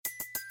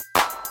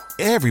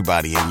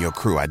Everybody in your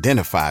crew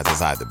identifies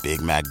as either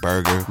Big Mac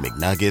Burger,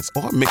 McNuggets,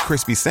 or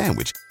McCrispy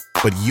Sandwich.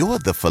 But you're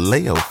the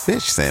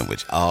Filet-O-Fish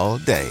Sandwich all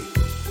day.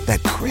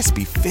 That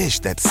crispy fish,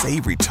 that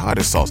savory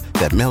tartar sauce,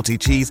 that melty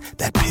cheese,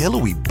 that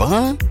pillowy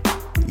bun.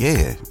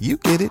 Yeah, you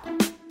get it.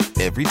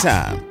 Every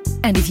time.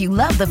 And if you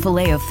love the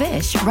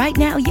Filet-O-Fish, right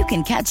now you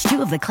can catch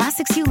two of the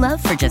classics you love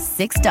for just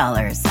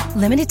 $6.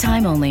 Limited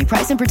time only.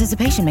 Price and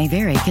participation may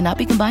vary. Cannot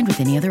be combined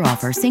with any other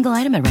offer. Single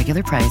item at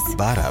regular price.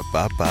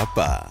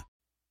 Ba-da-ba-ba-ba.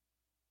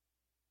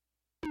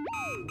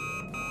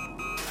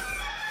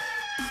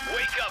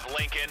 Wake up,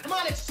 Lincoln. Come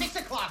on, it's 6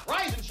 o'clock.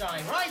 Rise and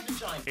shine, rise and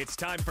shine. It's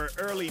time for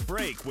Early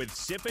Break with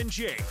Sip and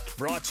Jake,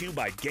 brought to you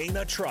by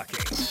Gaina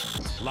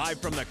Trucking.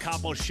 Live from the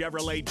Coppel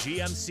Chevrolet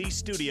GMC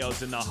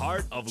studios in the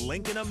heart of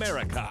Lincoln,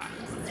 America.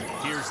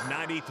 Here's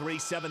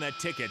 93.7 The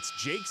Ticket's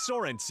Jake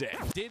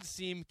Sorensen. Did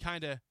seem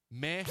kind of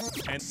meh.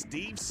 And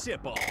Steve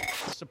Sipple.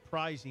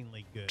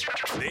 Surprisingly good.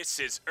 This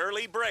is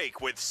Early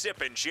Break with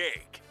Sip and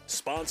Jake,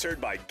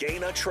 sponsored by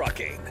Gaina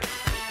Trucking.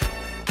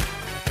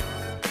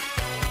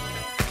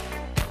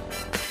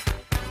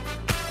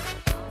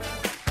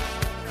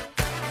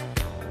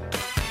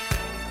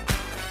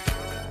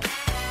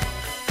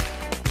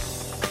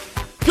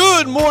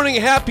 Good morning,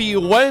 happy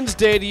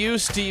Wednesday to you,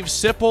 Steve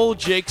Sipple,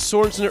 Jake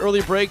Sorensen.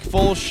 Early break,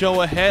 full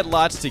show ahead,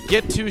 lots to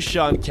get to.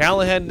 Sean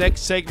Callahan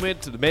next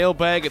segment, to the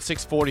mailbag at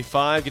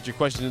 6:45. Get your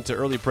questions into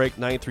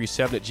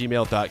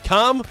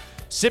earlybreak937@gmail.com.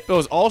 Sippo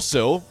is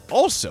also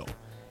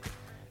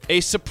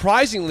a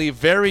surprisingly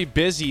very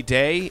busy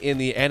day in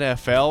the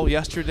NFL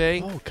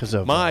yesterday. Oh, because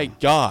of my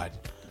God,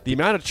 the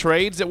amount of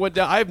trades that went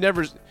down.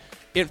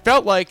 It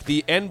felt like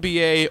the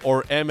NBA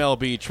or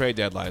MLB trade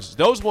deadlines.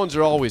 Those ones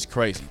are always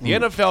crazy. The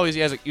NFL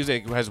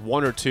usually has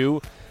one or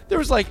two. There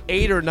was like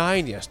 8 or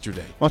 9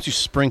 yesterday. Why don't you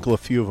sprinkle a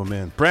few of them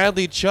in?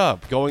 Bradley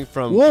Chubb going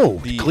from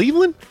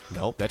Cleveland?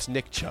 No, that's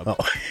Nick Chubb. Oh.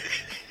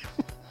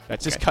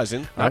 That's his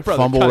cousin, not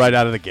brother. Fumble cousin. right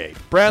out of the gate.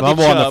 Bradley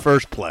Fumble Chubb, on the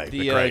first play.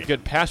 The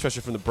good pass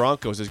rusher from the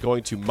Broncos, is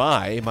going to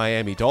my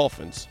Miami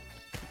Dolphins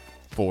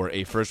for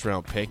a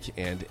first-round pick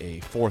and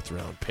a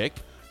fourth-round pick.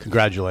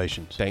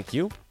 Congratulations. Thank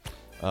you.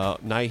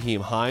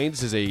 Nyheim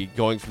Hines is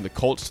going from the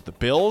Colts to the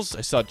Bills. I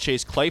saw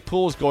Chase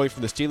Claypool is going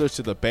from the Steelers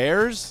to the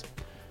Bears.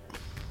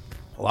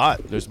 A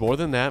lot. There's more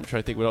than that. I'm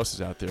trying to think what else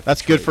is out there.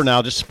 That's good for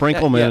now. Just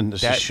sprinkle them in as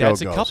the show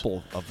that's goes. A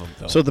couple of them,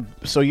 though.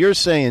 So you're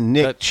saying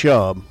Nick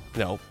Chubb.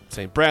 No,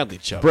 saying Bradley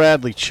Chubb.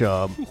 Bradley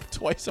Chubb.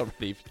 Twice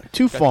already.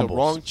 2 Got fumbles. The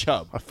wrong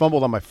Chubb. I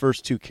fumbled on my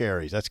first 2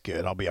 carries. That's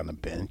good. I'll be on the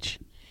bench.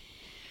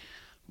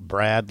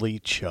 Bradley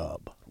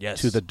Chubb.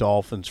 Yes. To the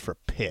Dolphins for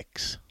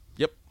picks.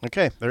 Yep.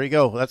 Okay, there you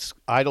go. That's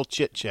idle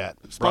chit-chat.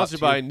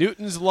 Sponsored by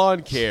Newton's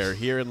Lawn Care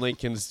here in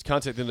Lincoln's.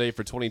 Contact them today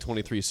for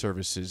 2023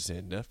 services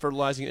and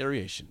fertilizing and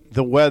aeration.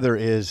 The weather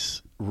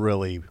is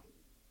really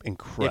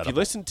incredible. If you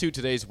listen to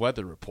today's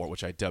weather report,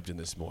 which I dubbed in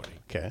this morning,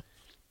 okay,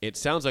 it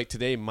sounds like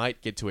today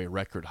might get to a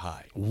record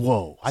high.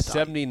 Whoa.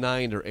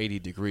 79 or 80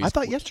 degrees. I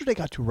thought yesterday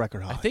got to a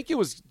record high. I think it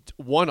was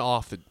one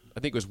off. I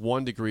think it was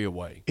 1 degree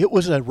away. It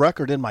was a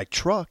record in my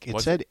truck.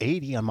 It said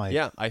 80 on my.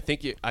 Yeah, I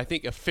think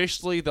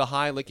officially the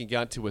high Lincoln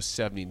got to was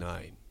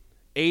 79.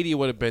 80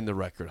 would have been the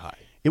record high.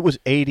 It was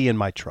 80 in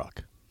my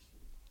truck.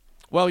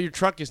 Well, your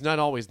truck is not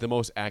always the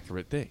most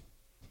accurate thing.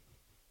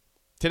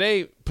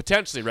 Today,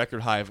 potentially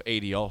record high of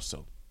 80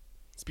 also.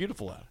 It's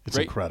beautiful out. It's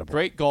incredible.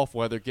 Great golf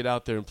weather. Get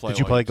out there and play. Did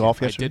you play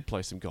golf yesterday? I did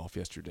play some golf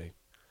yesterday.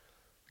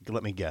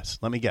 Let me guess.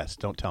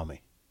 Don't tell me.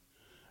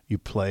 You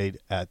played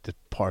at the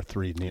par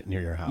 3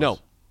 near your house. No.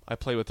 I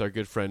played with our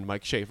good friend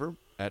Mike Schaefer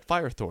at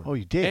Firethorn. Oh,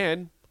 you did?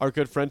 And our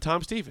good friend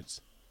Tom Stevens.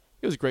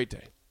 It was a great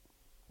day.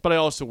 But I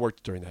also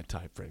worked during that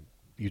time frame.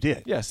 You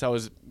did? Yes, I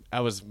was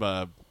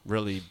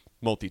really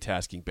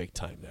multitasking big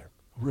time there.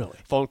 Really?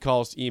 Phone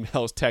calls,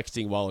 emails,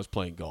 texting while I was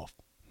playing golf.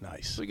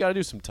 Nice. So we got to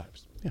do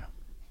sometimes. Yeah.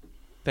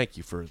 Thank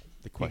you for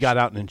the question. You got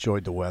out and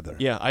enjoyed the weather.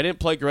 Yeah, I didn't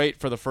play great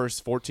for the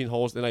first 14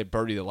 holes. Then I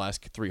birdied the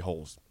last 3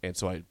 holes, and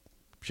so I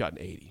shot an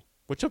 80,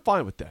 which I'm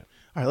fine with that.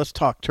 All right, let's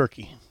talk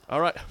turkey.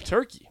 All right,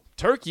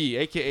 turkey,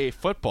 a.k.a.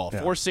 football,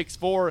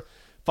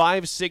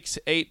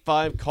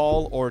 464-5685.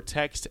 Call or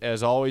text.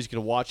 As always, you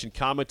can watch and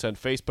comment on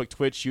Facebook,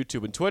 Twitch,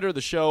 YouTube, and Twitter. The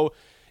show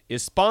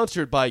is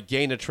sponsored by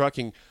Gaina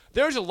Trucking.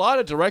 There's a lot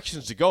of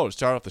directions to go to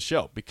start off the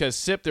show because,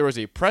 Sip, there was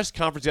a press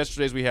conference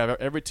yesterday, as we have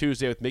every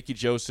Tuesday with Mickey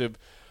Joseph,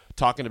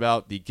 talking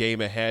about the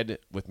game ahead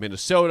with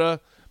Minnesota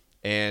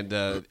and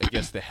I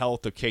guess the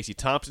health of Casey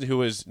Thompson,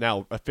 who is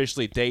now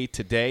officially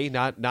day-to-day,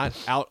 not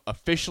out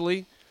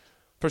officially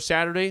for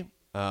Saturday,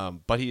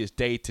 but he is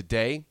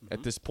day-to-day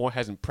at this point,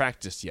 hasn't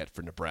practiced yet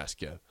for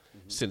Nebraska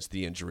since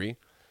the injury.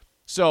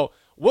 So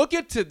we'll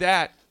get to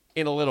that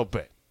in a little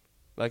bit.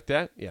 Like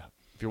that? Yeah.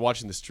 If you're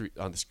watching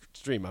the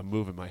stream, I'm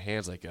moving my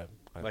hands like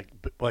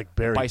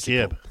Barry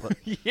bicycle. Gibb.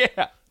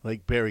 Yeah.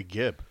 Like Barry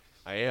Gibb.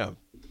 I am.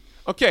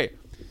 Okay.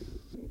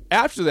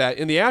 After that,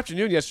 in the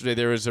afternoon yesterday,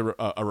 there was a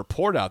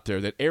report out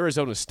there that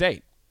Arizona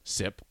State,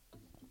 Sip,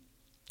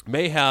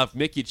 may have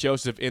Mickey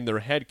Joseph in their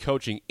head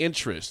coaching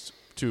interests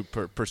to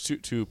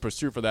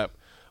pursue for that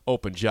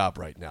open job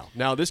right now.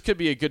 Now, this could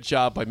be a good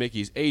job by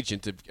Mickey's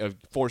agent of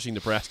forcing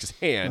Nebraska's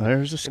hand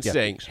There's a and skeptic.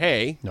 saying,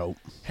 hey, Nope.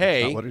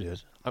 hey, That's not what it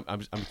is.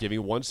 I'm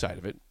giving one side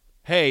of it.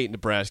 Hey,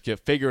 Nebraska,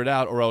 figure it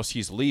out or else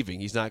he's leaving.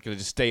 He's not going to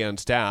just stay on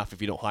staff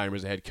if you don't hire him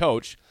as a head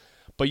coach.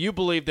 But you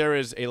believe there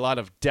is a lot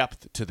of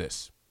depth to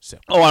this, Sip.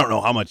 Oh, I don't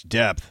know how much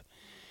depth.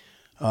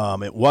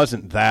 It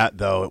wasn't that,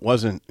 though. It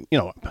wasn't,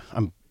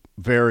 I'm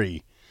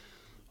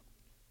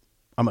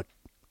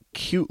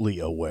acutely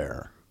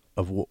aware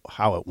of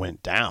how it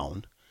went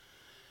down.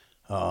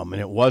 And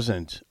it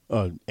wasn't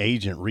an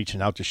agent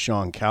reaching out to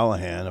Sean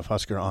Callahan of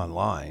Husker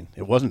Online.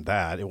 It wasn't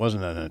that. It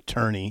wasn't an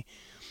attorney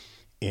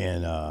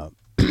in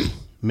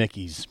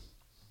Mickey's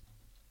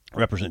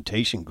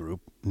representation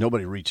group.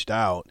 Nobody reached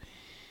out.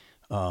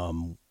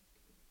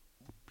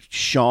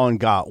 Sean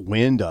got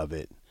wind of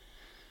it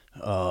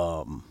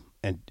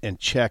and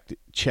checked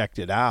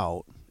it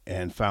out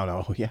and found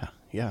out,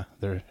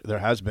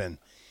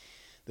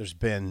 there's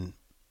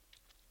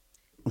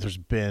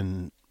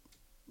been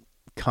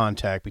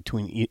contact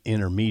between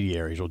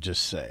intermediaries, we'll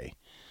just say.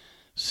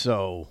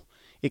 So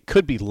it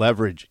could be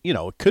leverage,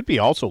 it could be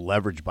also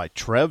leveraged by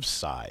Trev's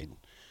side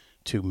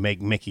to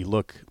make Mickey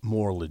look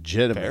more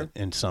legitimate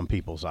in some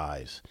people's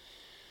eyes.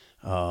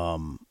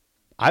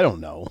 I don't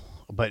know,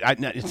 but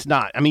it's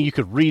not. I mean, you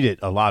could read it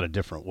a lot of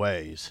different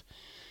ways.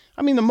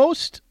 I mean, the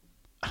most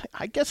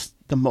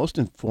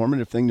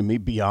informative thing to me,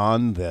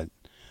 beyond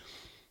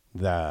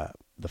the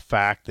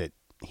fact that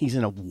he's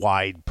in a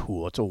wide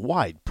pool. It's a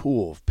wide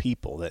pool of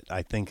people that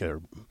I think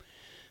are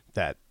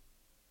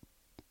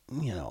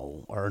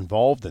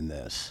involved in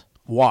this.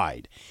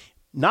 Wide.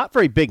 Not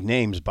very big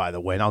names, by the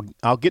way, and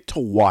I'll get to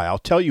why. I'll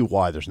tell you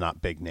why there's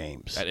not big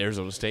names. At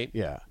Arizona State?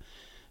 Yeah.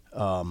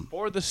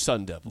 Or the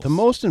Sun Devils? The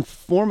most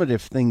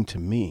informative thing to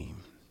me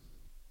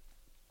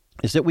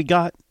is that we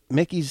got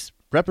Mickey's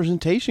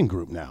representation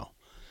group now.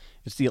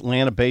 It's the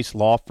Atlanta-based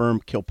law firm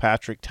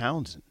Kilpatrick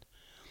Townsend.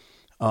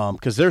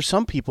 Because there's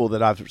some people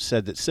that I've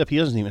said that Sip, he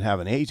doesn't even have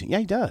an agent. Yeah,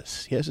 he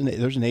does. There's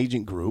an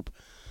agent group.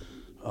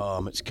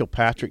 It's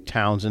Kilpatrick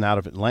Townsend out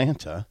of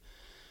Atlanta.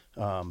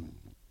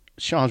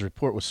 Sean's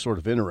report was sort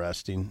of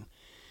interesting.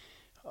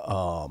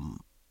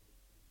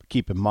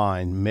 Keep in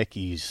mind,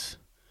 Mickey's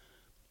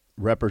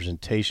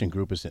representation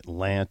group is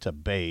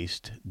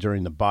Atlanta-based.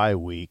 During the bye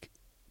week,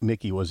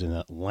 Mickey was in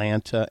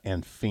Atlanta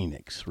and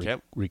Phoenix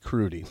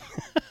recruiting.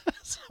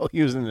 So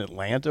he was in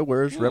Atlanta,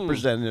 where his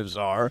representatives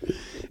are,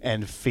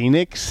 and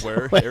Phoenix,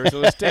 where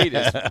Arizona State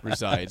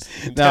resides.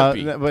 But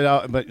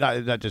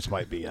that just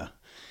might be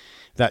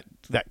that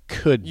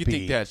could be. You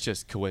think that's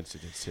just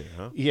coincidence here,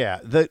 huh? Yeah.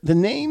 The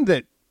name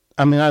that,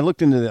 I mean, I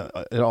looked into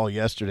it all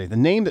yesterday. The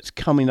name that's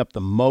coming up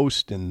the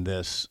most in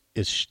this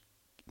is,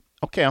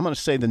 okay, I'm going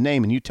to say the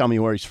name, and you tell me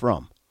where he's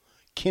from.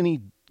 Kenny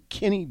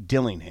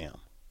Dillingham.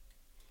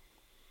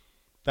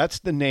 That's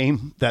the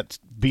name that's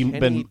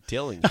been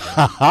Dillingham.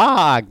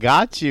 Ha!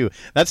 Got you.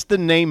 That's the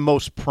name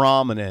most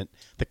prominent,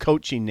 the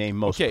coaching name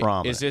most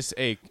prominent. Is this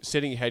a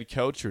sitting head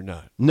coach or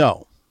not?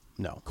 No.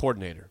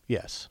 Coordinator?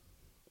 Yes.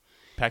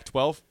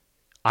 Pac-12?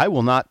 I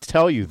will not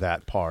tell you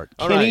that part.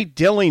 All Kenny right.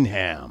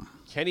 Dillingham.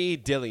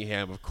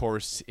 Having of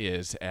course,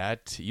 is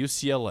at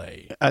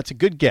UCLA. That's a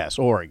good guess,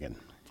 Oregon.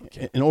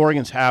 Okay. And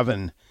Oregon's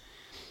having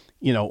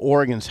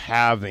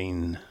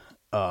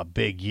a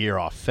big year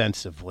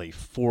offensively,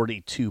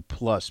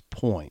 42-plus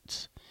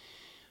points.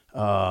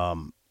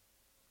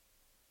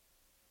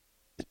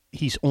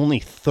 He's only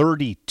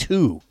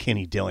 32,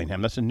 Kenny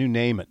Dillingham. That's a new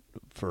name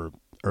for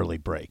early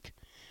break.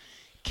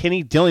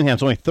 Kenny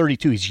Dillingham's only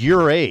 32. He's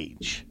your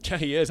age. Yeah,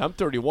 he is. I'm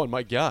 31.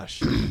 My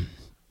gosh.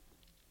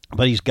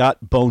 But he's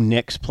got Bo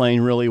Nix playing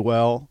really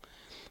well.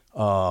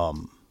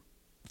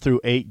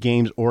 Through 8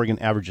 games, Oregon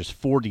averages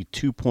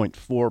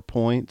 42.4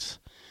 points.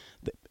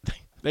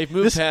 They've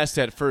moved past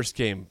that first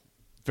game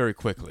very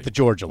quickly. The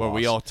Georgia where loss.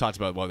 we all talked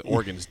about,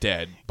 Oregon's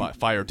dead, but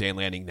fire Dan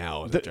Lanning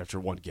now after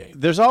one game.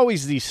 There's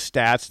always these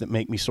stats that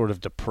make me sort of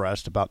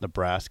depressed about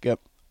Nebraska.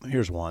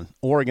 Here's one.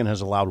 Oregon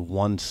has allowed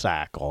 1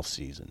 sack all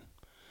season.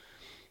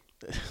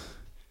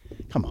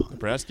 Come on.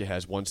 Nebraska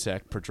has 1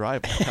 sack per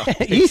drive.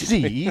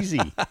 Easy.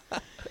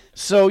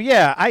 So,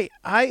 yeah, I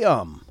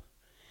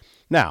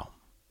now,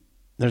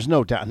 there's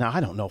no doubt. Now, I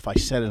don't know if I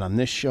said it on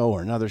this show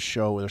or another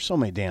show. There's so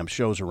many damn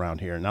shows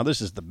around here. Now,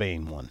 this is the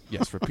main one.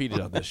 Yes, repeat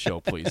it on this show,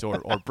 please, or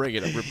bring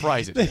it up,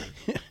 reprise it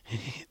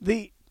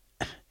here.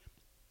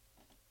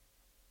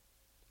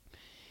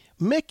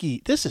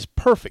 Mickey, this is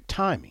perfect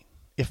timing.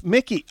 If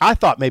Mickey, I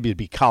thought maybe it'd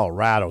be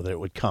Colorado that it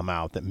would come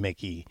out that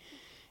Mickey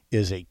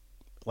is a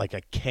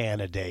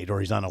candidate, or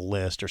he's on a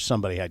list, or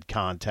somebody had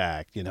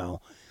contact,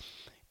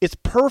 It's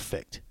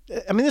perfect.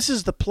 I mean, this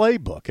is the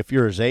playbook if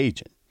you're his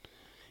agent.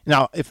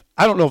 Now,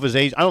 I don't think his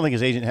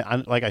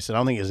agent, like I said, I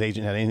don't think his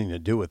agent had anything to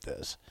do with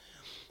this.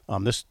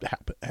 This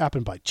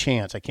happened by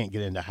chance. I can't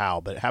get into how,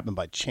 but it happened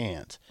by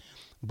chance.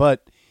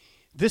 But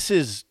this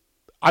is,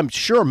 I'm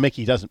sure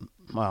Mickey doesn't.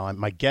 Well,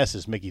 my guess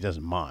is Mickey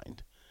doesn't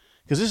mind,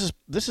 because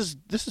this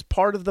is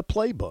part of the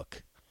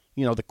playbook.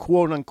 The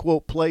quote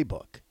unquote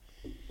playbook.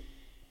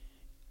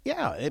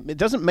 Yeah, it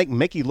doesn't make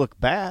Mickey look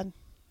bad.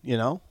 You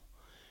know,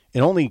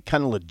 it only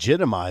kind of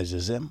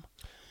legitimizes him.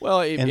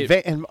 Well,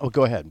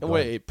 go ahead.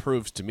 It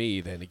proves to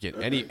me then again,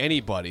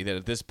 anybody that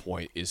at this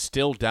point is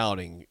still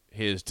doubting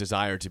his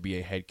desire to be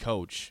a head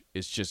coach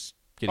is just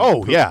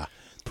getting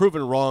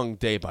proven wrong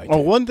day by day.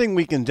 Well, one thing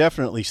we can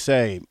definitely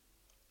say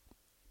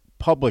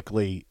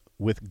publicly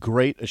with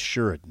great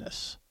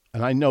assuredness,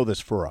 and I know this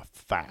for a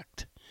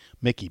fact,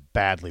 Mickey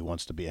badly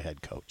wants to be a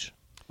head coach.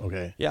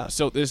 Okay. Yeah.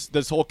 So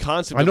this whole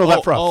concept. I know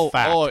that for a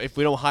fact. Oh, if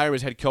we don't hire him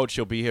as head coach,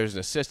 he'll be here as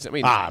an assistant.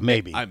 I mean,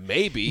 maybe.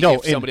 Maybe. No,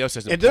 if somebody else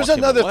doesn't. There's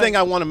another thing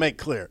I want to make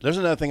clear.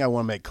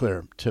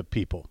 To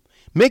people.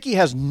 Mickey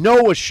has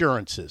no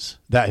assurances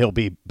that he'll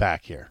be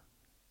back here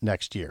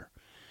next year.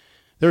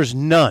 There's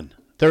none.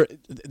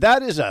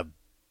 That is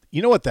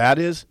you know what that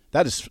is?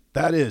 That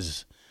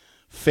is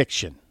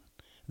fiction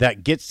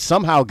that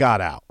somehow got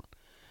out.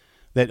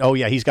 That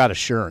he's got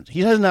assurance.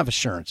 He doesn't have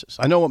assurances.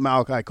 I know what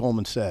Malachi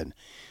Coleman said.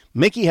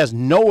 Mickey has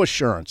no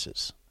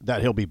assurances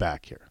that he'll be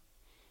back here.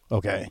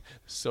 Okay.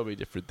 So many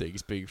different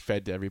things being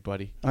fed to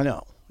everybody. I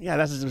know. Yeah,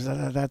 that's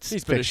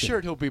He's been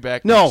assured he'll be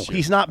back. No,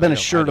 he's not been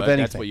assured of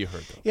anything. That's what you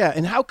heard, though. Yeah,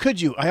 and how could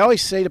you? I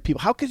always say to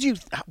people,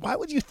 why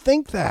would you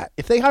think that?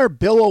 If they hire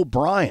Bill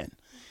O'Brien,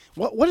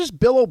 what does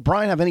Bill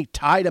O'Brien have any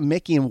tie to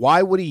Mickey, and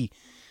why would he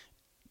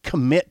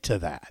commit to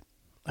that?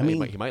 I mean,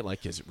 he might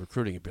like his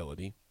recruiting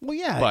ability. Well,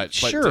 yeah,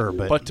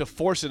 but to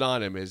force it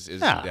on him is we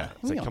come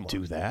don't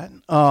do on. that.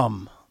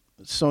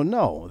 So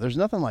no, there's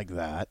nothing like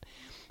that.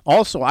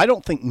 Also, I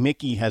don't think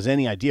Mickey has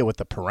any idea what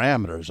the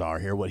parameters are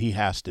here, what he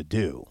has to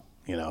do,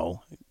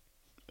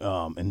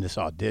 in this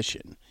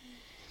audition.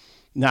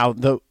 Now,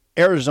 the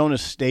Arizona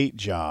State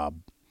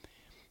job,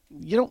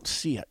 you don't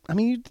see it. I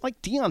mean,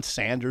 like Deion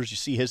Sanders, you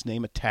see his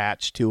name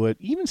attached to it.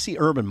 You even see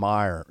Urban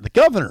Meyer, the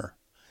governor.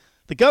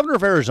 The governor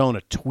of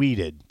Arizona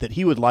tweeted that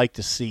he would like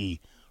to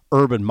see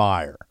Urban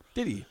Meyer.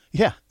 Did he?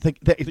 Yeah, the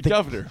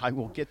governor. I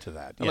will get to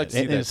that. I'd like to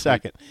see that in a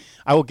second.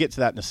 I will get to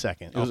that in a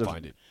second. I'll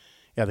find it.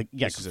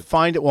 Yeah,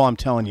 find it while I'm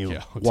telling you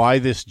why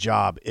this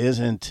job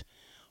isn't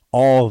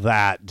all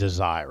that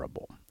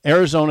desirable.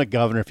 Arizona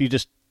governor, if you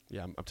just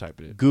I'm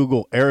typing it.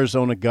 Google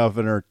Arizona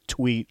governor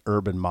tweet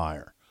Urban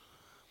Meyer.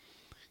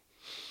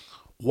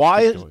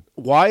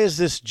 Why is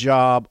this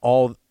job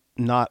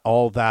not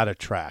all that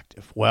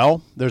attractive?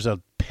 Well, there's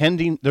a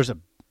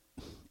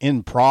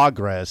in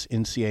progress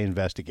NCAA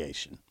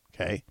investigation.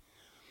 Okay.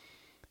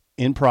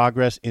 In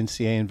progress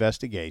NCAA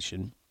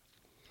investigation.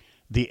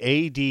 The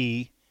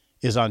AD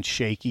is on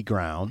shaky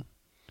ground,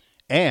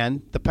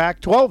 and the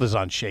Pac-12 is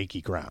on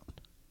shaky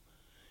ground.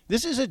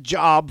 This is a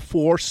job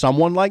for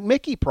someone like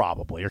Mickey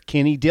probably, or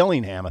Kenny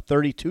Dillingham, a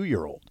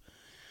 32-year-old.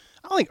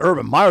 I don't think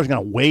Urban Meyer's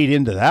going to wade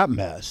into that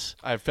mess.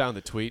 I found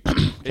the tweet.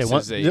 Okay,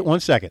 one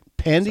second.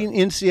 Pending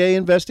NCAA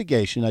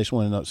investigation, I just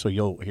want to know, so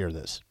you'll hear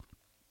this.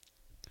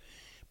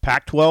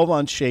 Pac-12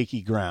 on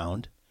shaky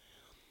ground.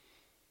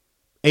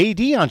 AD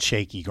on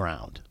shaky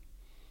ground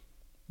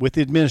with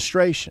the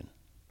administration.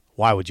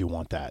 Why would you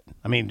want that?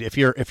 I mean, if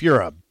you're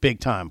a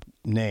big-time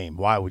name,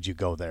 why would you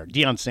go there?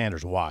 Deion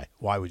Sanders, why?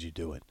 Why would you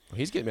do it? Well,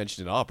 he's getting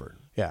mentioned in Auburn.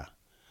 Yeah.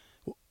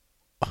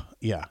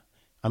 Yeah.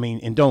 I mean,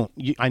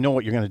 I know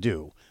what you're going to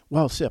do.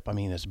 Well, Sip, I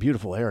mean, it's a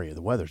beautiful area.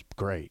 The weather's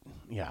great.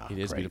 Yeah, it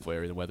is a beautiful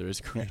area. The weather is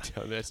great.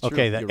 Yeah. That's true.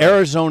 Okay, the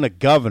Arizona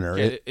governor.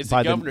 It's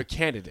the governor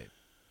candidate.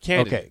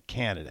 Okay,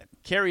 candidate.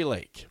 Kerry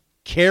Lake.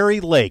 Kerry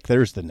Lake,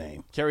 there's the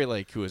name. Kerry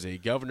Lake, who is a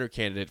governor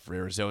candidate for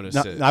Arizona.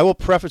 Now, I will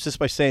preface this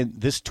by saying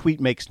this tweet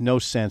makes no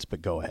sense,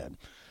 but go ahead.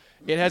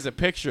 It has a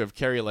picture of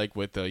Kerry Lake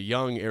with a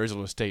young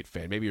Arizona State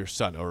fan, maybe your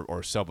son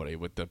or somebody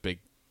with the big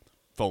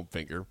foam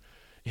finger.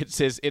 It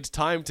says, "It's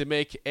time to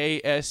make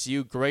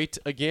ASU great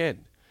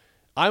again.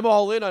 I'm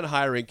all in on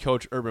hiring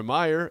Coach Urban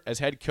Meyer as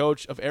head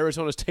coach of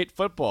Arizona State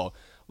football.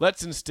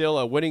 Let's instill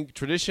a winning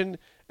tradition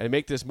and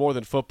make this more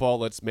than football.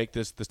 Let's make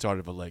this the start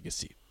of a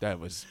legacy." That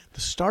was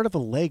the start of a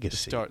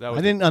legacy. I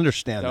didn't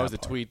understand that. That was the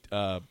tweet.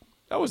 That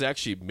was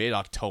actually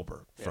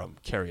mid-October from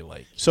Kerry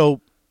Lake.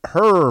 So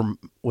Herm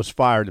was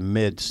fired in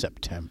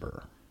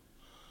mid-September.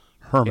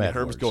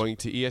 Herm's going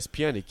to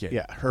ESPN again.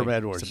 Yeah, Herm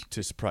Edwards.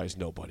 To surprise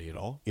nobody at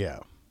all. Yeah.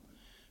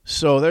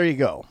 So there you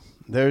go.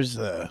 There's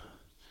the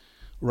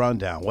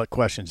rundown. What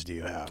questions do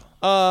you have?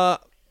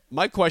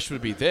 My question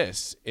would be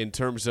this, in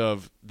terms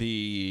of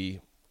the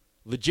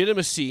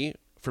legitimacy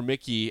for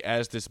Mickey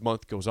as this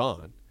month goes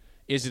on.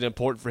 Is it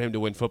important for him to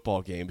win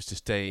football games to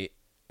stay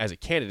as a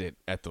candidate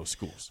at those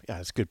schools? Yeah,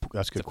 that's good.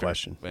 That's a good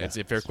question. It's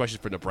a fair question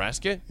for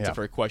Nebraska. It's a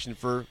fair question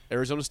for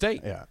Arizona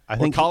State. Yeah, I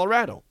think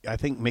Colorado. I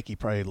think Mickey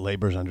probably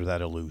labors under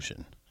that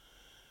illusion,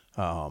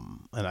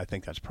 and I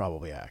think that's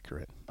probably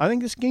accurate. I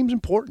think this game's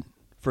important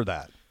for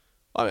that.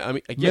 I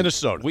mean, again,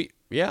 Minnesota.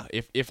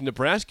 If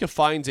Nebraska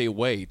finds a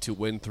way to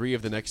win 3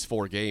 of the next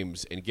 4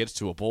 games and gets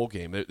to a bowl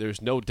game,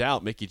 there's no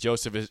doubt Mickey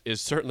Joseph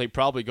is certainly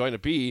probably going to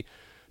be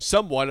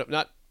somewhat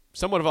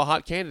of a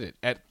hot candidate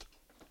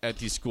at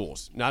these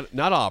schools. Not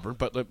Auburn,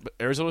 but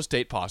Arizona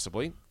State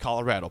possibly,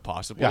 Colorado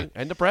possibly,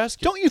 and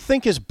Nebraska. Don't you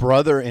think his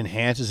brother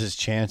enhances his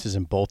chances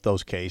in both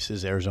those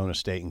cases, Arizona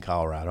State and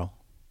Colorado?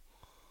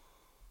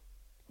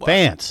 Well,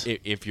 Vance.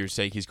 If you're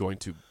saying he's going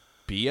to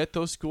be at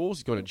those schools?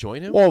 He's going to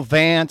join him? Well,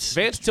 Vance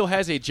still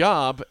has a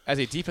job as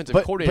a defensive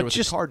coordinator with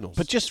the Cardinals.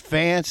 But just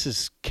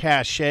Vance's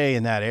cachet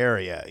in that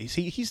area.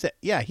 He's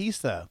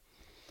the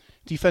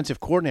defensive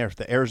coordinator for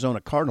the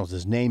Arizona Cardinals.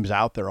 His name's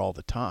out there all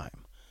the time.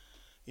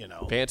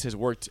 Vance has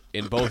worked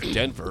in both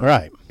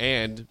Denver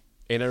and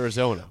in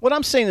Arizona. What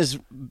I'm saying is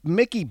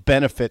Mickey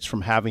benefits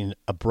from having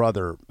a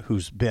brother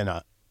who's been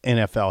a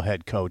NFL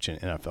head coach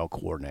and NFL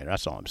coordinator.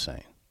 That's all I'm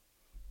saying.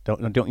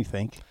 Don't you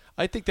think?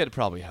 I think that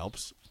probably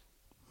helps.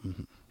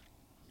 Mm-hmm.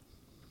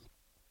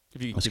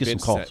 If you Let's get some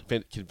calls.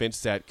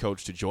 Convince that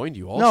coach to join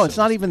you also. No, it's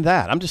not even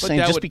that. I'm just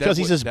saying because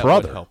he's his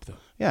brother. Would help, though.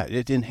 Yeah,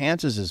 it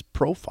enhances his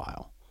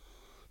profile,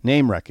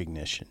 name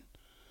recognition,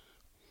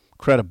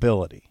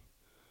 credibility,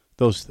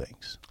 those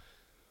things.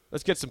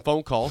 Let's get some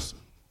phone calls.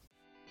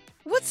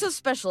 What's so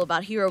special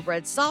about Hero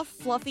Bread's soft,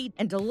 fluffy,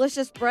 and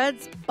delicious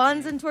breads,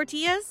 buns, and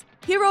tortillas?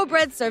 Hero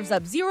Bread serves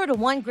up 0 to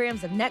 1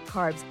 grams of net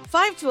carbs,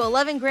 5 to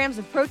 11 grams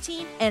of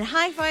protein, and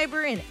high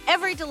fiber in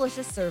every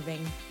delicious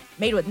serving.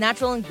 Made with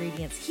natural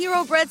ingredients,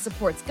 Hero Bread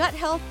supports gut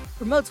health,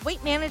 promotes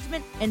weight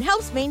management, and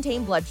helps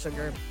maintain blood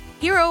sugar.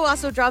 Hero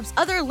also drops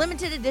other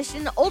limited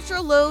edition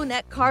ultra-low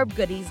net carb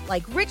goodies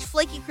like rich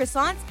flaky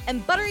croissants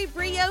and buttery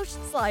brioche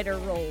slider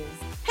rolls.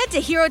 Head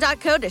to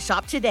hero.co to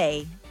shop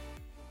today.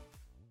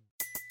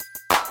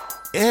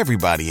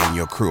 Everybody in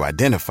your crew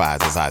identifies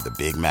as either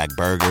Big Mac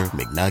Burger,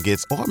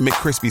 McNuggets, or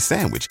McCrispy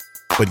Sandwich.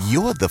 But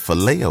you're the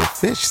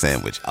Filet-O-Fish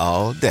Sandwich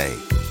all day.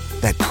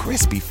 That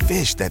crispy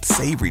fish, that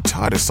savory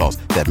tartar sauce,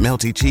 that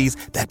melty cheese,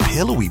 that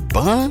pillowy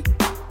bun.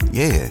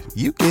 Yeah,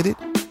 you get it.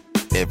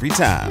 Every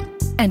time.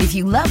 And if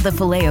you love the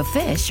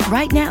Filet-O-Fish,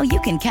 right now you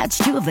can catch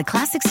 2 of the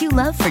classics you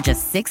love for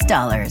just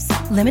 $6.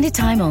 Limited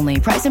time only.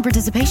 Price and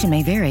participation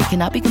may vary.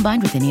 Cannot be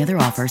combined with any other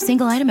offer.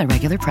 Single item at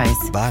regular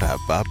price.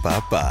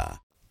 Ba-da-ba-ba-ba.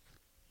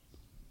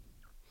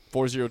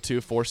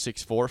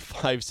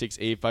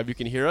 402-464-5685. You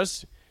can hear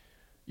us.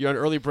 You're on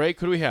early break.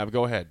 Who do we have?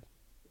 Go ahead.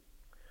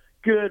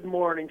 Good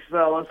morning,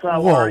 fellas.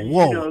 How are you?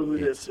 You know who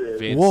this is.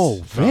 Vince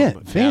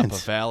Vince. Napa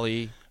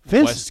Valley,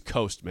 West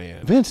Coast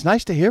man. Vince,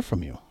 nice to hear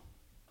from you.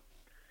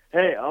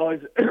 Hey, always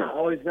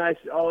nice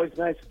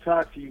to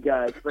talk to you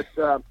guys. But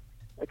a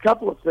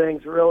couple of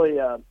things,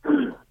 really. As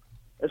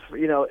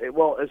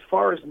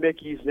far as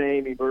Mickey's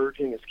name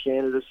emerging as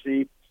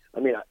candidacy, I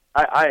mean,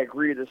 I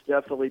agree. This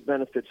definitely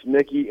benefits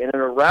Mickey, and in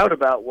a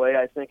roundabout way,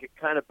 I think it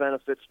kind of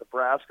benefits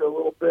Nebraska a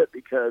little bit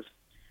because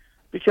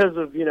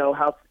of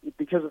how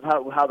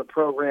the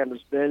program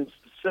has been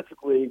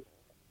specifically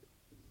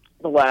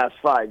the last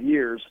 5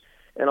 years,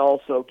 and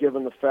also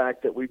given the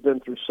fact that we've been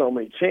through so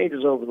many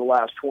changes over the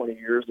last 20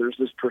 years. There's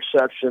this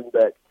perception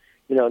that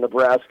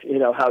Nebraska,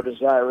 how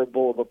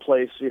desirable of a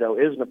place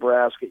is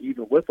Nebraska,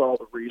 even with all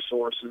the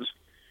resources.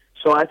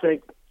 So I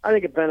think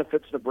it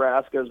benefits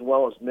Nebraska as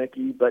well as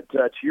Mickey. But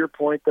to your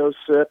point, though,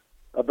 Sip,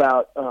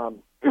 about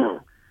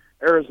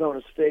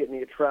Arizona State and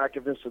the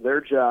attractiveness of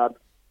their job,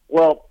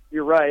 well,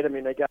 you're right. I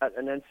mean, they got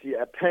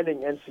a pending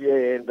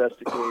NCAA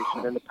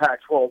investigation, and the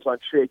Pac-12 is on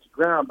shaky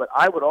ground. But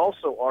I would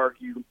also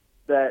argue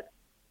that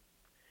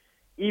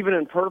even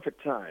in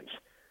perfect times,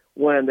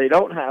 when they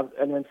don't have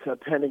a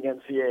pending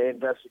NCAA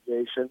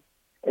investigation,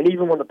 and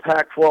even when the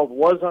Pac-12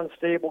 was on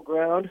stable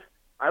ground,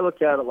 I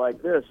look at it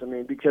like this. I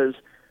mean, because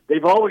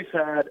they've always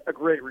had a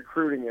great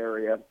recruiting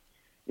area,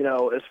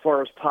 as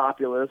far as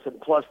populace, and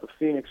plus the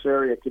Phoenix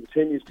area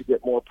continues to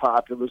get more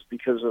populous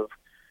because of,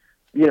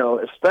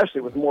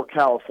 especially with more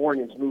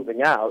Californians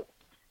moving out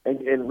and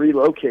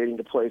relocating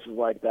to places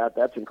like that.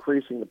 That's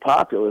increasing the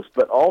populace,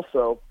 but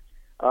also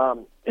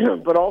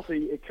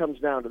it comes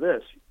down to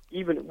this.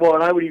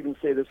 And I would even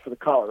say this for the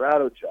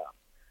Colorado job.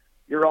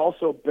 You're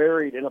also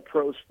buried in a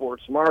pro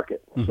sports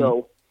market. Mm-hmm.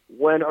 So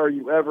when are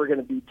you ever going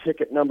to be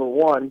ticket number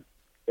one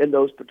in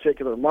those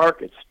particular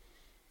markets?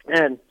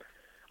 And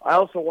I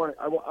also want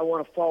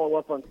to follow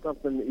up on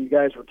something that you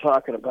guys were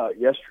talking about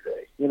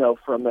yesterday,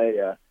 from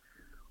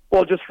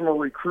just from a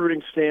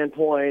recruiting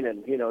standpoint,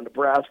 and,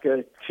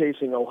 Nebraska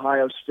chasing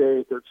Ohio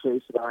State, they're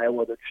chasing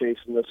Iowa, they're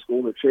chasing this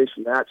school, they're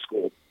chasing that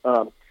school.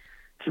 To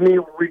me,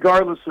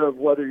 regardless of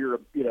whether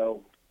you're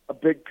a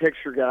big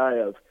picture guy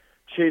of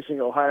chasing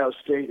Ohio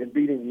State and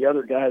beating the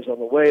other guys on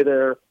the way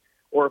there,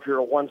 or if you're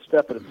a one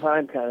step at a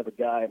time kind of a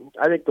guy,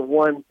 I think the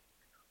one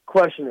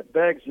question it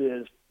begs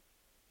is,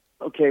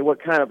 okay,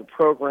 what kind of a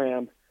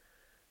program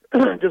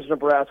does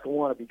Nebraska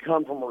want to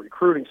become from a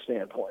recruiting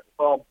standpoint?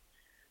 Well,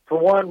 for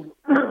one,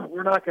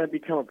 we're not going to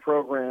become a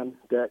program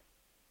that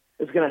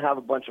is going to have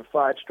a bunch of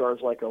 5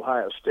 stars like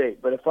Ohio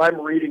State. But if I'm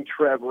reading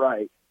Trev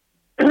right,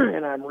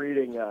 and I'm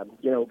reading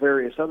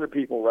various other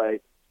people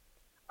right,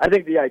 I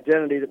think the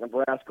identity that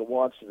Nebraska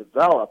wants to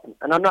develop,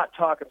 and I'm not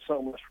talking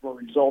so much from a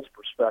results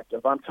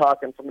perspective, I'm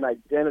talking from an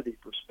identity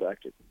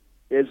perspective,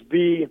 is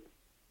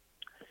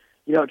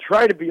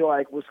try to be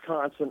like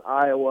Wisconsin,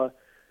 Iowa,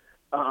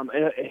 and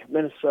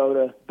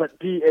Minnesota, but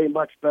be a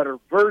much better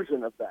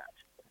version of that.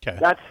 Okay,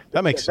 that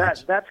makes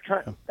sense. That's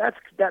kind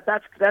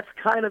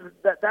of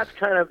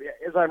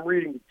as I'm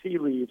reading the tea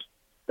leaves,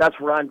 that's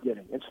where I'm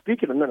getting. And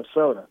speaking of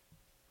Minnesota,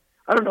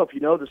 I don't know if you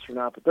know this or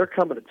not, but they're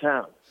coming to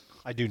town.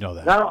 I do know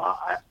that. Now,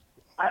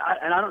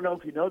 and I don't know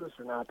if you know this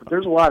or not, but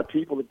there's a lot of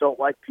people that don't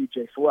like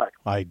PJ Fleck.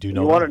 I do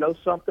know You that. want to know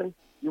something?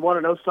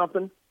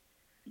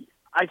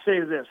 I say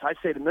to this. I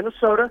say to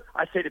Minnesota.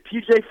 I say to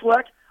PJ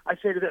Fleck. I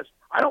say to this.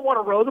 I don't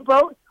want to row the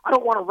boat. I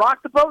don't want to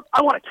rock the boat.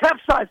 I want to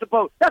capsize the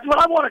boat. That's what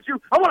I want to do.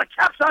 I want to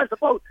capsize the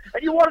boat.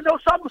 And you want to know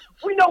something?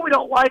 We know we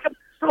don't like him.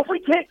 So if we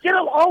can't get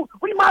along,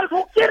 we might as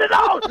well get it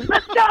on.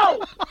 Let's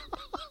go.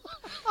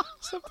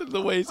 Something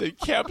the way he said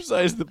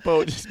capsize the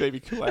boat just made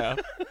me laugh.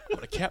 I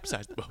want to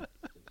capsize the boat.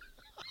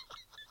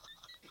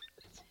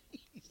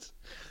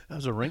 That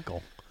was a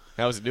wrinkle.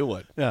 That was a new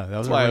one. Yeah, that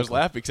was That's a why I wrinkle. was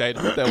laughing because I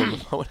hadn't heard that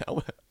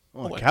one. I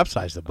want to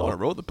capsize the I want boat. to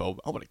row the boat.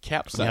 I want to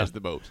capsize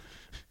the boat.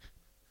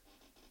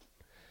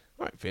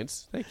 All right,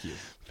 Vince. Thank you.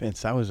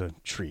 Vince, that was a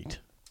treat.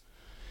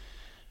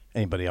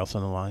 Anybody else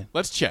on the line?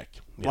 Let's check.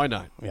 Why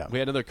not? Yeah. We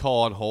had another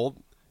call on hold.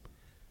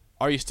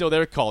 Are you still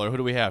there, caller? Who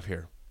do we have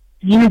here?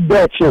 You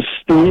betcha,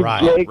 Steve. All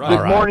right, Jake, all good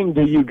right. morning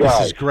to you guys.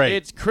 This is great.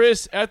 It's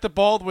Chris at the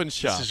Baldwin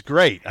Shop. This is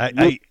great.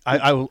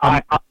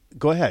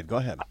 Go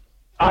ahead.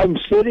 I'm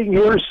sitting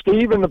here,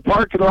 Steve, in the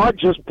parking lot,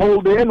 just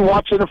pulled in,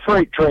 watching a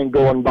freight train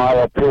going by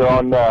up here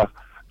on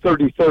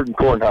 33rd and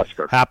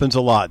Cornhusker. Happens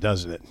a lot,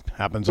 doesn't it?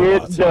 Happens a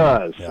lot. It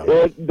does. Yeah.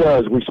 It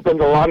does. We spend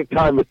a lot of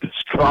time at this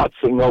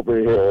crossing over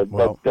here.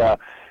 Well- But,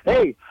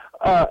 hey,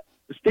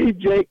 Steve,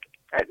 Jake,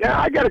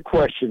 I got a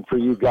question for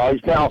you guys.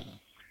 Now,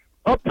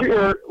 up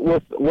here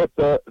with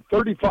the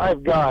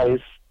 35 guys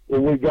that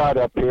we got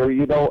up here,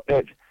 you know,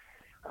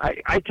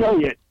 I tell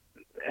you,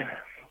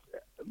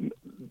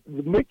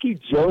 the Mickey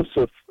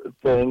Joseph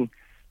thing,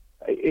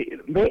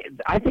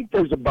 I think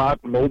there's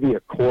about maybe a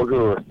quarter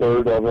or a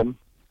third of them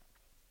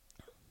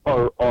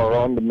are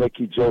on the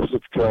Mickey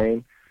Joseph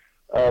train.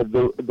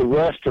 The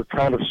rest are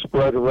kind of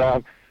spread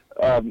around.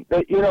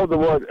 You know,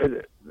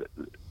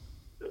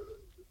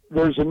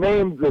 there's a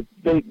name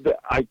that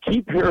I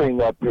keep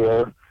hearing up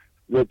here.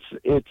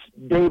 It's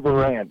Dave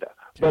Aranda,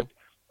 but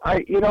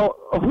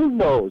who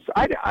knows?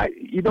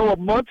 You know, a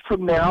month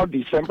from now,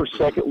 December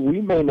 2nd, we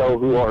may know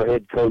who our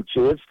head coach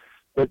is.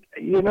 But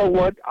you know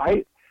what?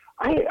 I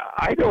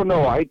don't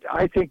know.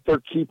 I think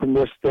they're keeping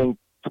this thing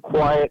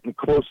quiet and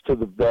close to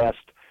the vest.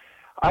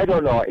 I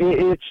don't know.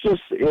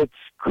 It's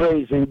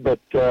crazy, but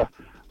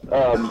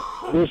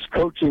this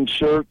coaching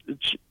search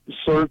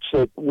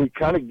that we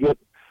kind of get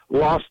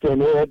lost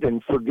in it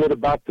and forget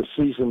about the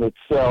season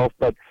itself.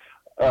 But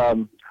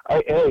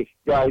hey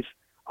guys,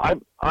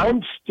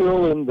 I'm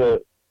still in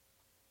the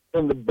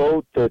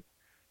boat that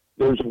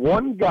there's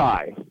one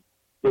guy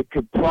that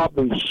could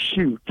probably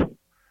shoot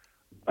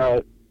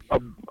a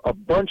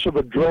bunch of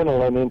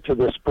adrenaline into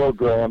this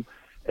program,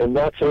 and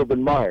that's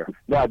Urban Meyer.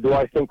 Now, do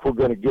I think we're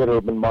going to get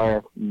Urban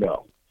Meyer?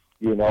 No.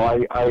 You know,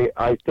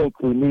 I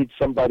think we need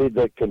somebody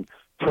that can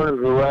turn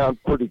it around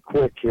pretty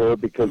quick here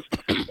because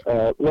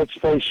let's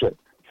face it,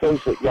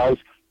 guys,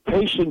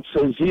 patience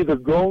is either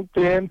grown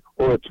thin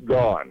or it's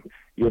gone.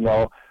 You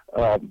know,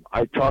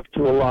 I talked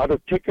to a lot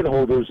of ticket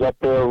holders up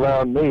there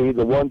around me,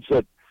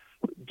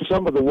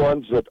 some of the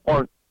ones that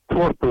aren't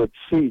corporate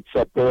seats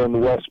up there in the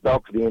west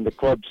balcony in the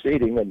club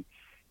seating, and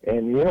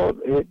you know,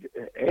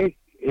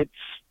 it's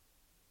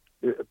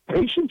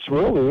patience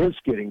really is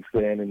getting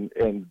thin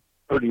and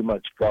pretty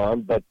much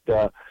gone. But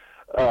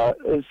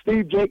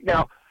Steve, Jake,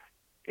 now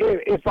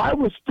if I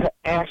was to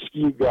ask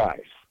you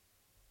guys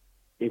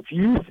if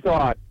you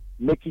thought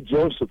Mickey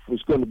Joseph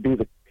was going to be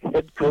the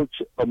head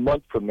coach a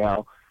month from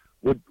now,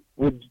 would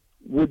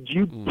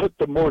you put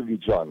the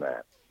mortgage on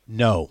that?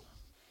 No.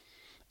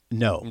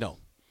 I'm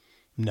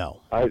No,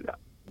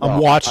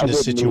 watching I the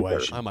wouldn't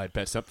situation. I might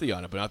bet something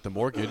on it, but not the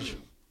mortgage.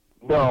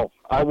 No,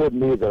 I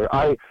wouldn't either.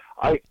 I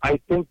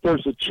think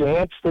there's a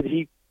chance that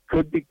he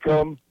could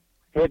become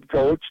head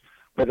coach,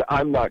 but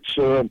I'm not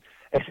sure.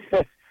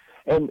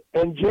 And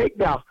Jake,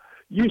 now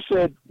you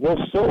said, well,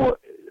 so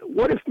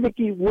what if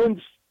Mickey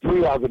wins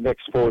 3 out of the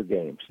next 4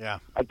 games? Yeah.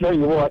 I tell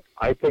you what,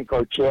 I think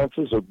our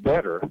chances are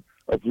better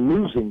of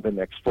losing the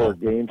next 4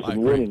 games I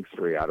and agree. winning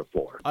 3 out of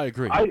 4. I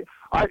agree.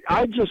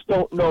 I just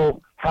don't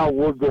know how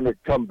we're going to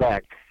come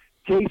back.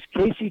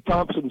 Casey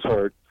Thompson's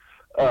hurt.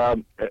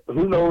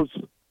 Who knows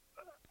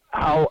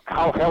how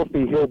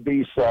healthy he'll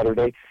be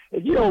Saturday?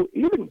 And, you know,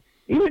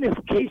 even if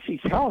Casey's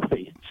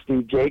healthy,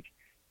 Steve, Jake,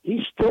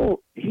 he's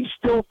still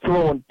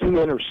throwing 2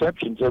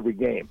 interceptions every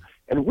game,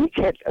 and we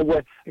can't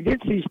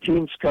against these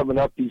teams coming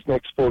up. These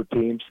next 4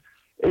 teams,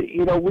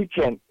 you know, we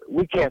can't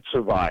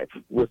survive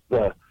with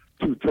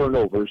 2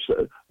 turnovers,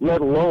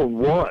 let alone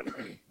 1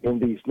 in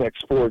these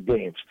next 4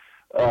 games.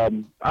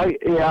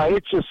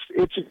 It's just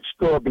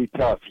going to be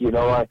tough. You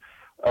know,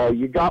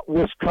 you got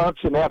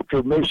Wisconsin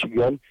after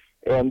Michigan,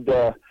 and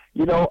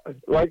you know,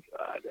 like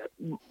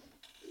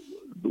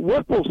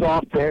Whipple's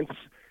offense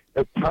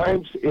at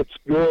times it's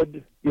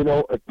good. You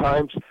know, at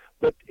times,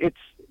 but it's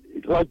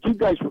like you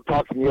guys were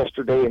talking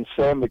yesterday, and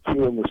Sam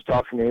McKeon was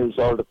talking in his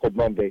article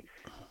Monday.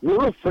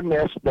 We're a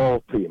finesse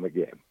ball team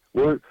again.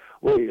 We're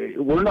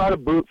not a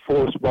brute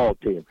force ball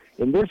team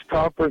in this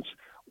conference.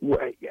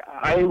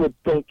 I would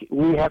think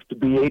we have to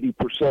be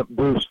 80%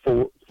 brute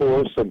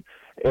force, and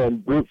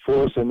and brute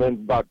force, and then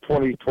about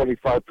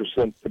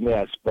 20-25%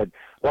 finesse. But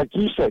like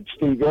you said,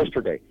 Steve,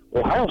 yesterday,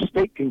 Ohio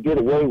State can get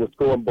away with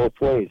going both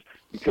ways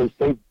because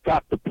they've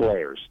got the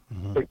players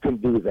that can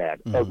do that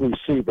at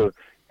receiver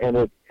and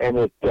at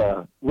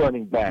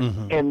running back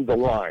and the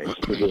lines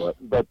to do it.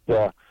 But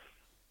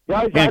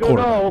guys, I don't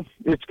know.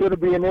 It's going to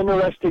be an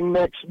interesting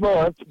next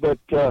month, but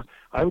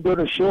I'm going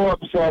to show up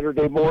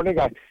Saturday morning.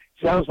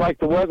 Sounds like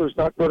the weather's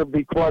not going to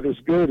be quite as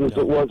good as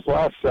it was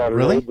last Saturday.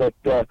 Really? But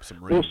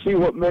we'll see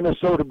what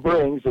Minnesota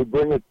brings. They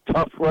bring a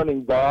tough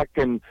running back,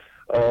 and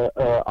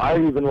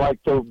I even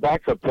like their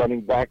backup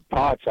running back,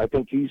 Potts. I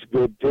think he's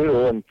good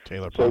too. And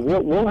Taylor so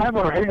Potts. we'll have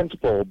our hands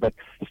full. But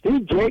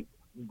Steve, Jake,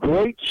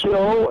 great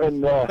show,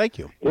 and thank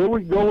you. Here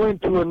we go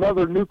into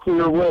another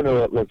nuclear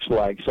winter, it looks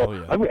like. So,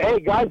 hey,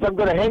 guys, I'm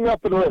going to hang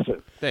up and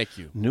listen. Thank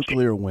you.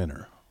 Nuclear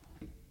winter.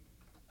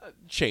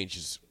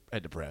 Changes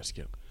at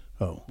Nebraska.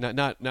 Oh, that's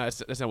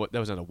not what that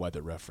was not a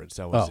weather reference.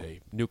 That was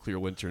a nuclear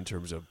winter in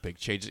terms of big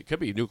changes. It could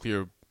be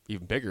nuclear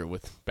even bigger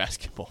with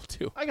basketball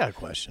too. I got a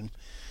question,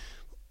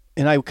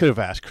 and I could have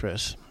asked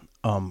Chris.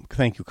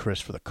 Thank you,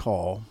 Chris, for the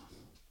call.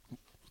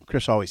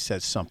 Chris always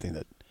says something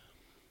that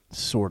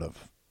sort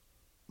of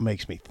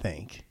makes me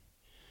think.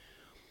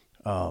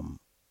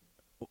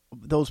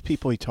 Those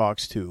people he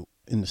talks to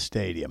in the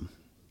stadium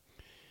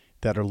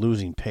that are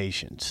losing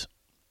patience.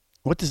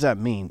 What does that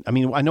mean? I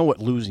mean, I know what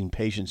losing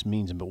patience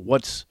means, but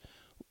what's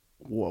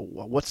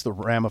the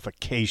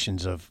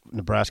ramifications of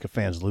Nebraska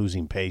fans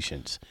losing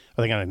patience?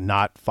 Are they going to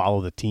not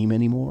follow the team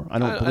anymore? I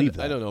don't believe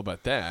that. I don't know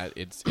about that.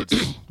 It's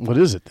what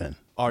is it then?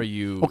 Are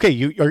you okay?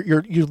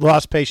 You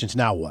lost patience.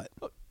 Now what?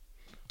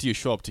 Do you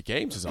show up to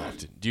games as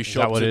often? Do you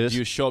show that up what to, it is? Do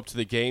you show up to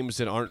the games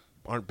that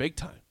aren't big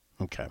time?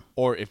 Okay.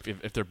 Or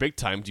if they're big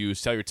time, do you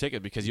sell your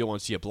ticket because you don't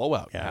want to see a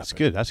blowout? Yeah, happen? that's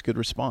good. That's a good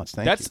response.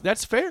 Thank you.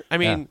 That's fair. I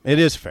mean, it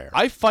is fair.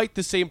 I fight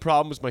the same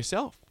problems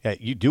myself. Yeah,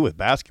 you do with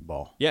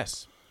basketball.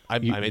 Yes.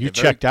 You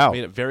checked out. I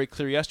made it very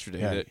clear yesterday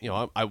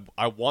that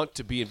I want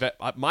to be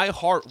my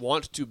heart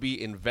wants to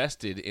be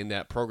invested in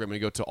that program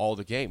and go to all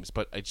the games,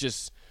 but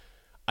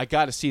I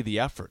got to see the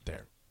effort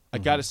there. I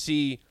got to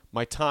see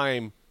my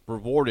time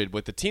rewarded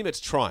with the team that's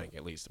trying,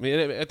 at least. I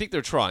mean, I think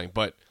they're trying,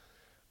 but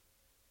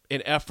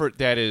an effort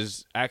that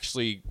is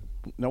actually.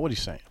 Now, what are you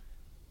saying?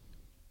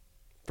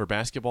 For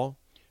basketball?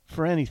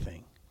 For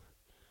anything.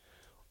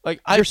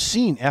 Like you're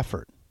seeing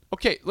effort.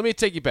 Okay, let me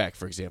take you back,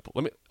 for example.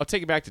 I'll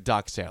take you back to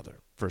Doc Sadler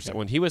for a second.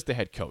 When he was the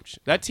head coach,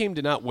 that team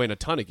did not win a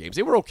ton of games.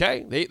 They were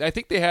okay. I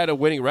think they had a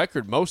winning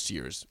record most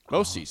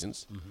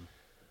seasons.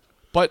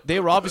 But they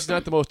were obviously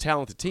not the most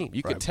talented team.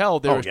 You could tell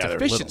there was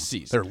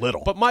deficiencies. They're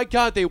little. But my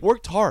God, they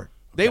worked hard.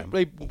 They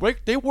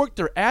worked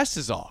their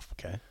asses off.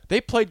 Okay. They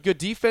played good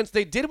defense.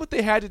 They did what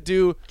they had to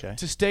do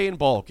to stay in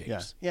ball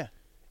games. Yeah.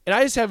 And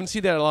I just haven't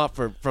seen that a lot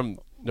from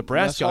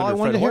Nebraska. That's all under I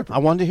wanted to Fred hear. Hoiberg. I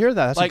wanted to hear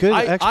that. That's a good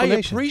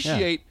explanation. I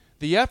appreciate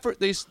the effort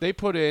they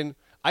put in.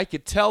 I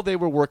could tell they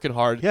were working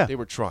hard. Yeah. They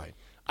were trying.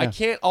 I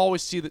can't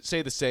always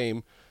say the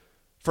same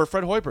for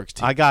Fred Hoiberg's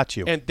team. I got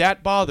you. And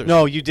that bothers me.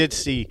 No, you did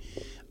see.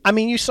 I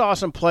mean, you saw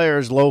some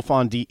players loaf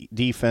on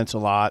defense a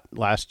lot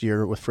last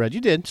year with Fred.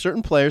 You did.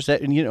 Certain players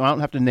that, and I don't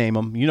have to name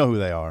them. You know who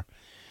they are.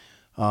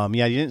 You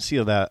didn't see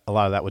a lot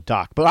of that with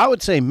Doc. But I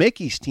would say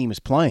Mickey's team is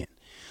playing.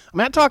 I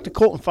mean, I talked to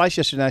Colton Feist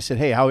yesterday, and I said,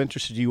 hey, how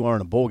interested you are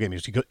in a bowl game?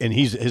 And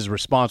his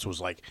response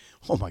was like,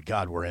 oh, my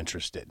God, we're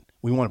interested.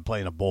 We want to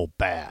play in a bowl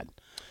bad.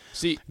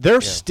 See,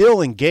 they're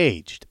still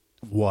engaged.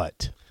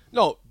 What?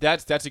 No,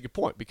 that's a good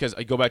point, because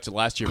I go back to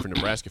last year for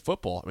Nebraska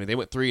football. I mean, they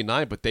went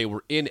 3-9, but they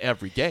were in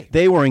every game.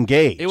 They were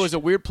engaged. It was a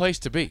weird place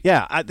to be.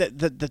 Yeah,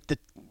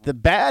 the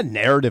bad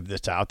narrative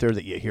that's out there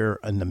that you hear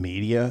in the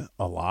media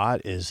a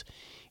lot is,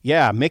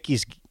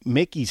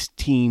 Mickey's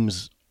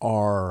teams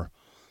are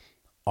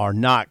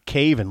not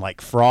caving like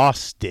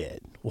Frost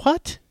did.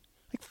 What?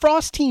 Like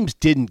Frost teams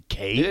didn't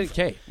cave. They didn't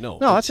cave. No,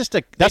 that's just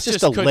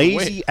a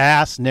lazy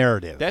ass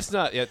narrative. That's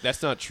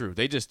not true.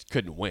 They just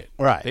couldn't win.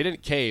 Right. They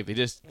didn't cave. They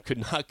just could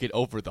not get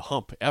over the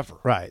hump ever.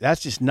 Right.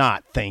 That's just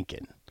not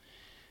thinking.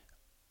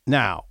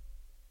 Now,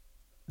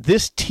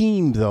 this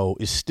team though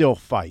is still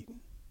fighting.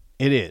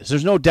 It is.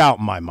 There's no doubt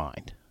in my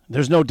mind.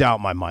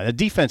 The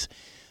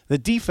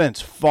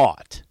defense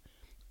fought.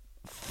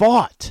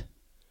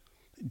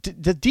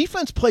 The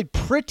defense played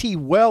pretty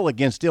well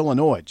against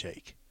Illinois,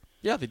 Jake.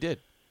 Yeah, they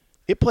did.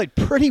 It played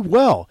pretty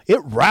well. It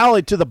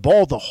rallied to the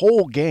ball the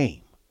whole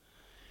game.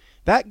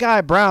 That guy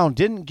Brown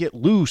didn't get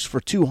loose for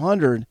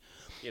 200.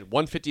 He had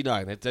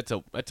 159. That's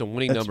a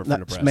winning number for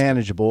Nebraska. That's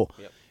manageable.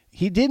 Yep.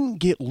 He didn't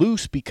get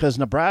loose because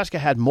Nebraska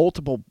had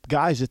multiple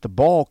guys at the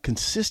ball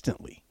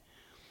consistently.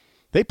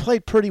 They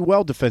played pretty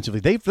well defensively.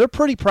 They're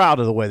pretty proud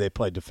of the way they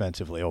played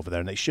defensively over there,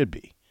 and they should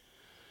be.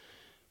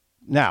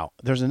 Now,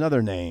 there's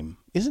another name.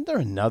 Isn't there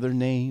another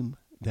name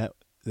that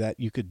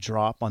you could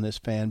drop on this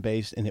fan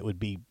base and it would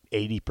be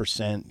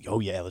 80%?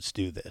 Oh, yeah, let's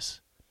do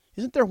this.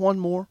 Isn't there one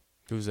more?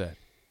 Who's that?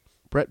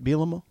 Brett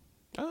Bielema?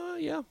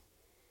 Yeah.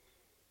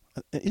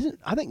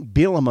 I think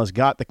Bielema's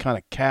got the kind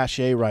of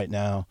cachet right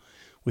now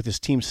with his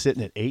team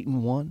sitting at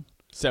 8-1.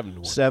 7-1.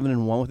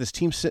 7-1. With his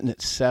team sitting at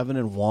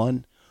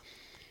 7-1.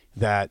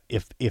 that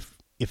if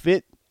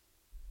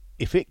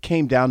it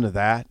came down to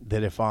that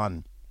if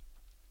when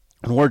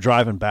we're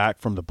driving back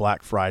from the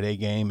Black Friday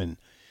game and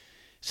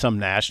some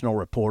national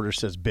reporter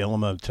says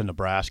Bielema to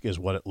Nebraska is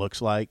what it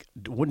looks like,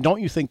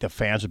 don't you think the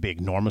fans would be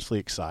enormously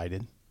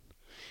excited?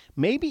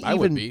 Maybe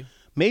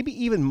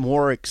even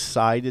more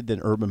excited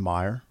than Urban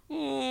Meyer.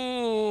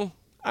 I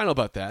don't know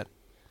about that.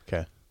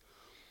 Okay.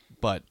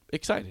 But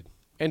excited.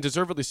 And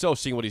deservedly so,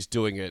 seeing what he's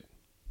doing at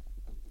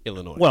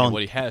Illinois and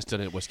what he has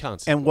done at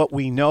Wisconsin. And what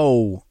we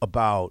know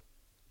about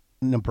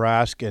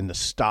Nebraska and the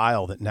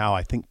style that now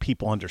I think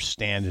people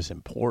understand is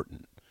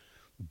important.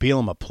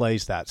 Bielema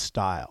plays that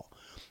style.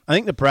 I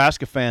think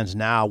Nebraska fans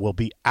now will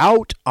be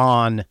out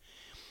on,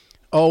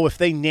 if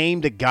they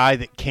named a guy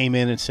that came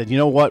in and said, you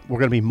know what, we're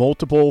going to be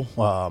multiple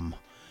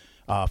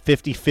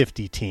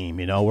 50-50 team.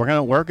 You know, we're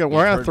gonna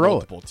throw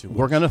it.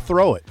 We're going to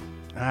throw it.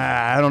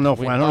 I don't know if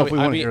we want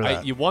to hear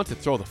that. You want to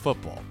throw the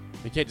football.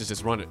 You can't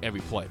just run it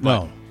every play.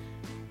 No.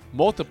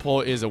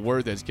 Multiple is a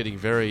word that's getting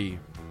very.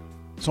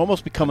 It's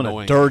almost becoming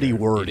a dirty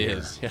word. It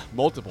is. Yeah.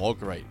 Multiple. Oh,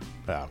 great.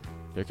 Yeah.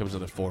 Here comes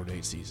another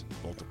 4-8 season.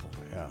 Multiple.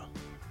 Yeah.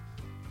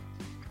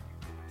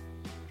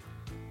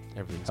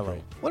 Everything's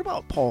great. What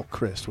about Paul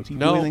Christ? Would he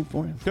do anything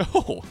for him?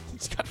 No.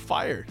 He's got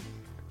fired.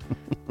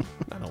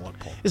 I don't want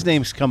Paul. His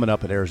name's coming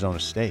up at Arizona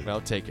State. I'll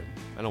take him.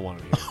 I don't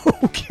want him here.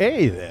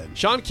 Okay, then.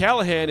 Sean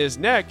Callahan is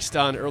next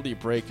on Early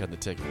Break on the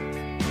Ticket.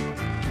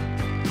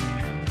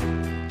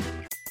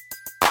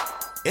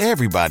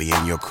 Everybody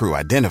in your crew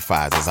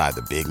identifies as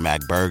either Big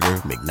Mac Burger,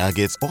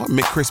 McNuggets, or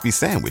McCrispy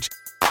Sandwich.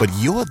 But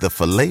you're the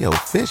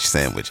Filet-O-Fish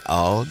Sandwich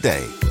all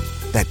day.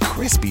 That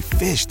crispy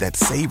fish, that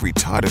savory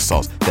tartar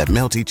sauce, that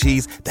melty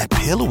cheese, that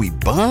pillowy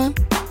bun.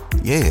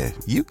 Yeah,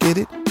 you get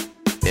it.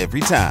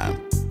 Every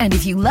time. And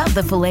if you love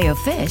the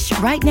Filet-O-Fish,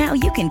 right now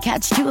you can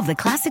catch 2 of the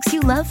classics you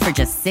love for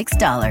just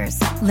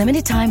 $6.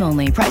 Limited time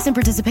only. Price and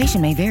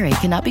participation may vary.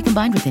 Cannot be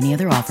combined with any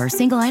other offer.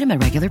 Single item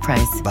at regular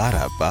price.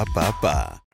 Ba-da-ba-ba-ba.